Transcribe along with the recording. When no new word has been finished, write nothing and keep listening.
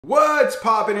What's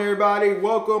poppin', everybody?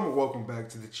 Welcome back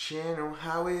to the channel.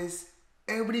 How is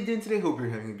everybody doing today? Hope you're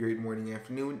having a great morning,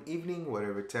 afternoon, evening,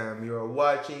 whatever time you are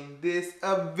watching this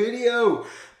video.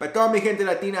 Para toda mi gente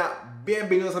latina,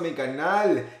 bienvenidos a mi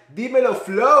canal. Dímelo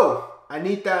Flow,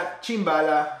 Anitta,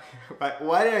 Chimbala.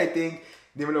 Why did I think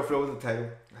Dímelo Flow was the title?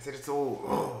 I said it's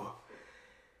so...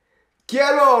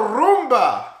 Quiero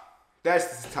Rumba.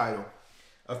 That's the title.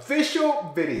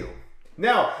 Official video.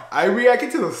 Now, I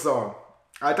reacted to the song.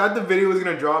 I thought the video was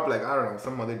gonna drop like, I don't know,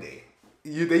 some other day.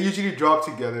 They usually drop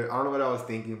together. I don't know what I was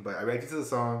thinking, but I reacted to the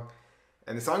song.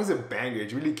 And the song is a banger.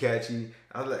 It's really catchy.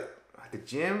 I was like, at the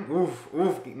gym?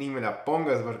 Ni me la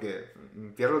pongas porque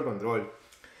pierdo el control.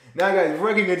 Now guys, before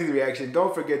I can get to the reaction,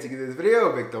 don't forget to give this video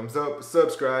a big thumbs up,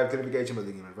 subscribe, notification bell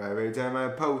to get notified every time I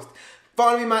post.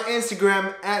 Follow me on my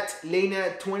Instagram at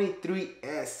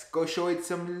Leinad23s. Go show it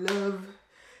some love.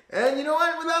 And you know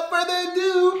what? Without further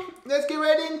ado, let's get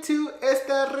right into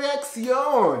esta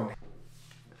reacción.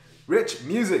 Rich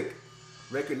music.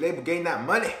 Record label getting that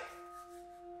money.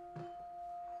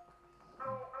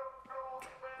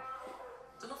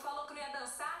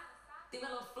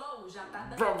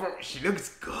 Bro, she looks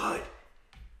good.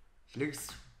 She looks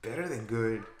better than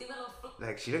good.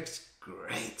 Like, she looks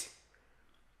great.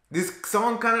 This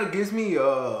song kind of gives me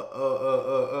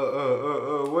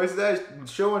what's that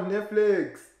show on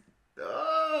Netflix?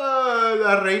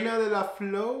 La reina de la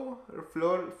flow,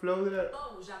 flow de la...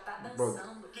 Bro.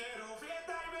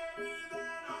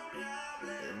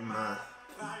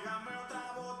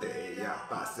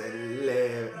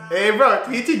 Hey bro,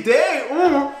 today,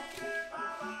 ooh.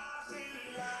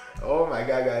 Oh my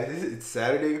god guys, it's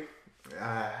Saturday.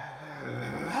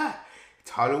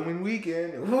 It's Halloween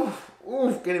weekend.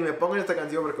 Que ni me pongan esta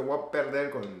canción porque voy a perder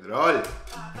el control.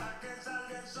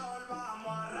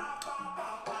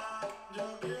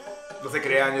 No se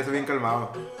crean, yo soy bien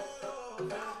calmado.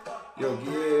 Yo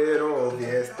quiero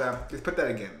fiesta. Let's put that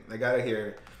again. I gotta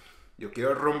hear. Yo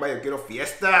quiero rumba, yo quiero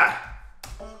fiesta.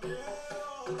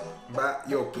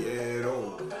 Yo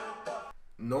quiero.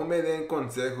 No me den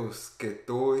consejos que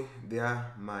estoy de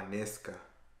amanezca.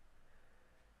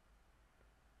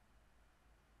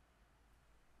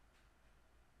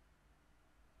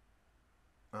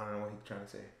 I don't know what he's trying to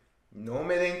say. No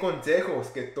me den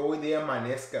consejos que estoy de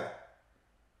amanezca.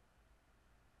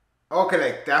 Okay,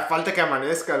 like, te da falta que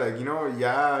amanezca, like, you know,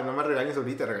 ya no me regañes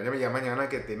ahorita, regáñame ya mañana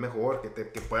que esté mejor, que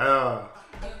pueda.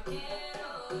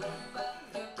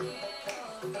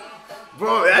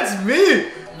 Bro, that's me!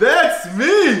 That's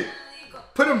me!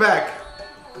 Put him back.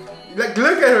 Like,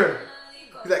 look at her.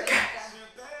 He's like,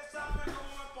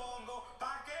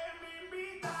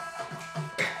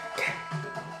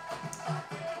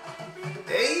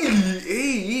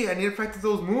 hey, I need to practice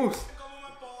those moves.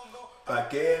 Pa'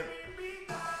 que...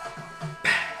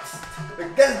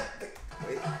 Like that,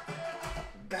 wait,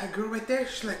 that girl right there,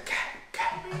 she's like,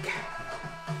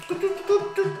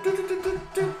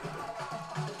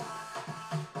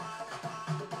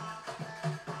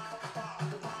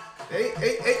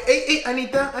 hey,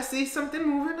 Anitta, I see something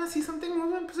moving,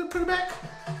 put it back.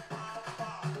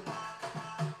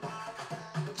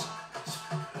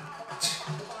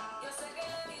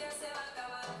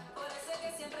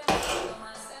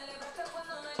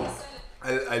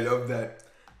 I love that.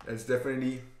 That's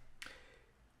definitely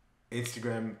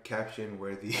Instagram caption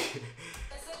worthy.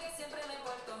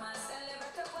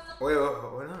 Wait,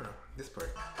 no, this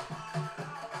part.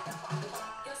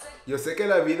 Yo sé que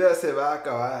la vida se va a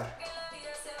acabar.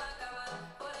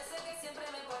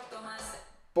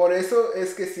 Por eso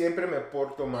es que siempre me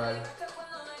porto mal.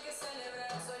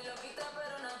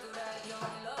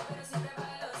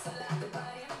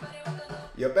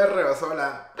 Yo perreo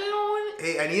sola.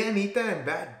 Hey, I need Anitta and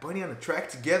Bad Bunny on the track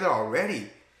together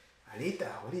already. Anitta,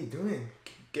 what are you doing?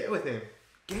 Get with him.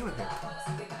 Get with him.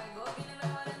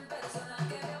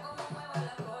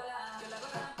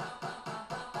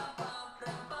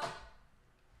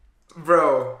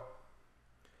 Bro.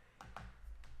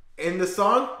 In the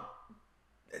song,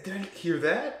 did I hear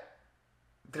that?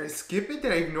 Did I skip it?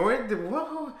 Did I ignore it?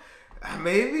 Whoa.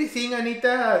 Maybe seeing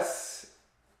Anitta has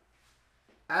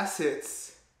assets.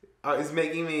 It's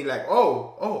making me like,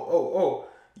 oh.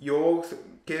 Yo,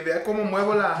 que vea cómo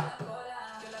muevo la...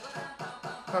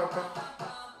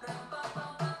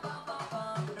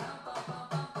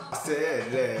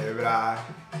 Celebrar.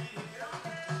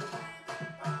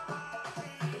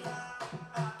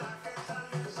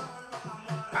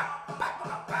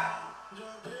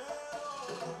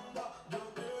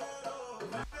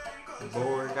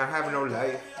 Bored, not having no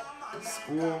life.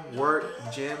 School, work,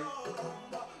 gym.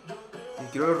 Yo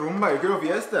quiero rumba, yo quiero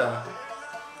fiesta.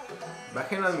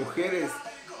 Bajen las mujeres.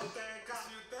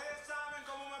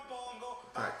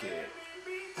 Okay.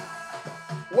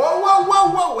 Whoa, whoa, whoa,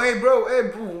 whoa! Hey, bro,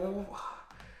 hey, bro.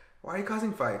 Why are you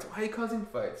causing fights? Why are you causing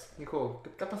fights? Nico,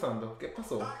 ¿qué está pasando? ¿Qué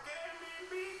pasó?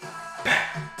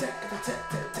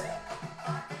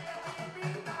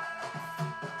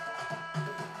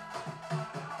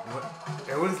 What?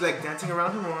 Everyone's like dancing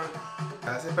around him or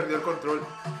ya se perdió el control.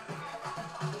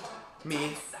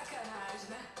 Me.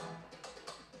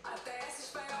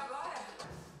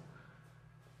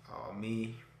 Oh,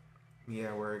 me. Me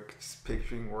at work. Just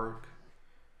picturing work.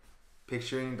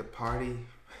 Picturing the party.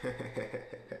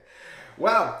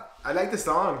 Wow, I like the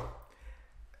song.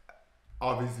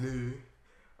 Obviously.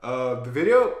 The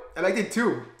video, I liked it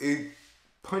too. It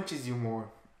punches you more.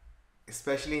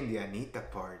 Especially in the Anitta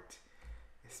part.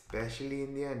 Especially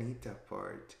in the Anitta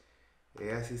part.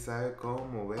 Ella sí sabe cómo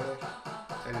mover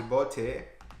el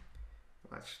bote.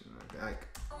 Watch, like.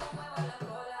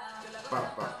 Bum,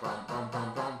 bum, bum, bum,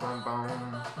 bum, bum, bum,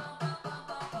 bum.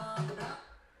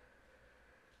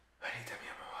 Anita, mi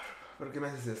amor, ¿por qué me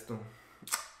haces esto?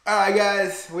 Alright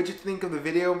guys, what you think of the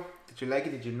video? Did you like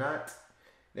it? Did you not?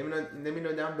 Let me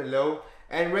know down below.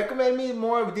 And recommend me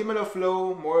more of Dímelo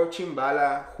flow, more of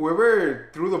Chimbala. Whoever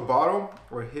threw the bottle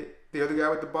or hit the other guy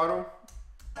with the bottle,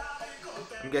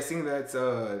 I'm guessing that's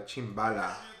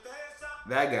Chimbala.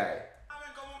 That guy.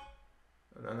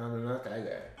 No, not that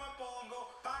guy.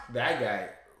 That guy.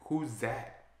 Who's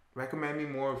that? Recommend me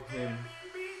more of him.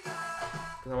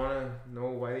 Because I want to know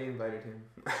why they invited him.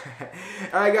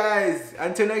 Alright guys,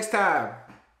 until next time.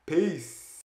 Peace.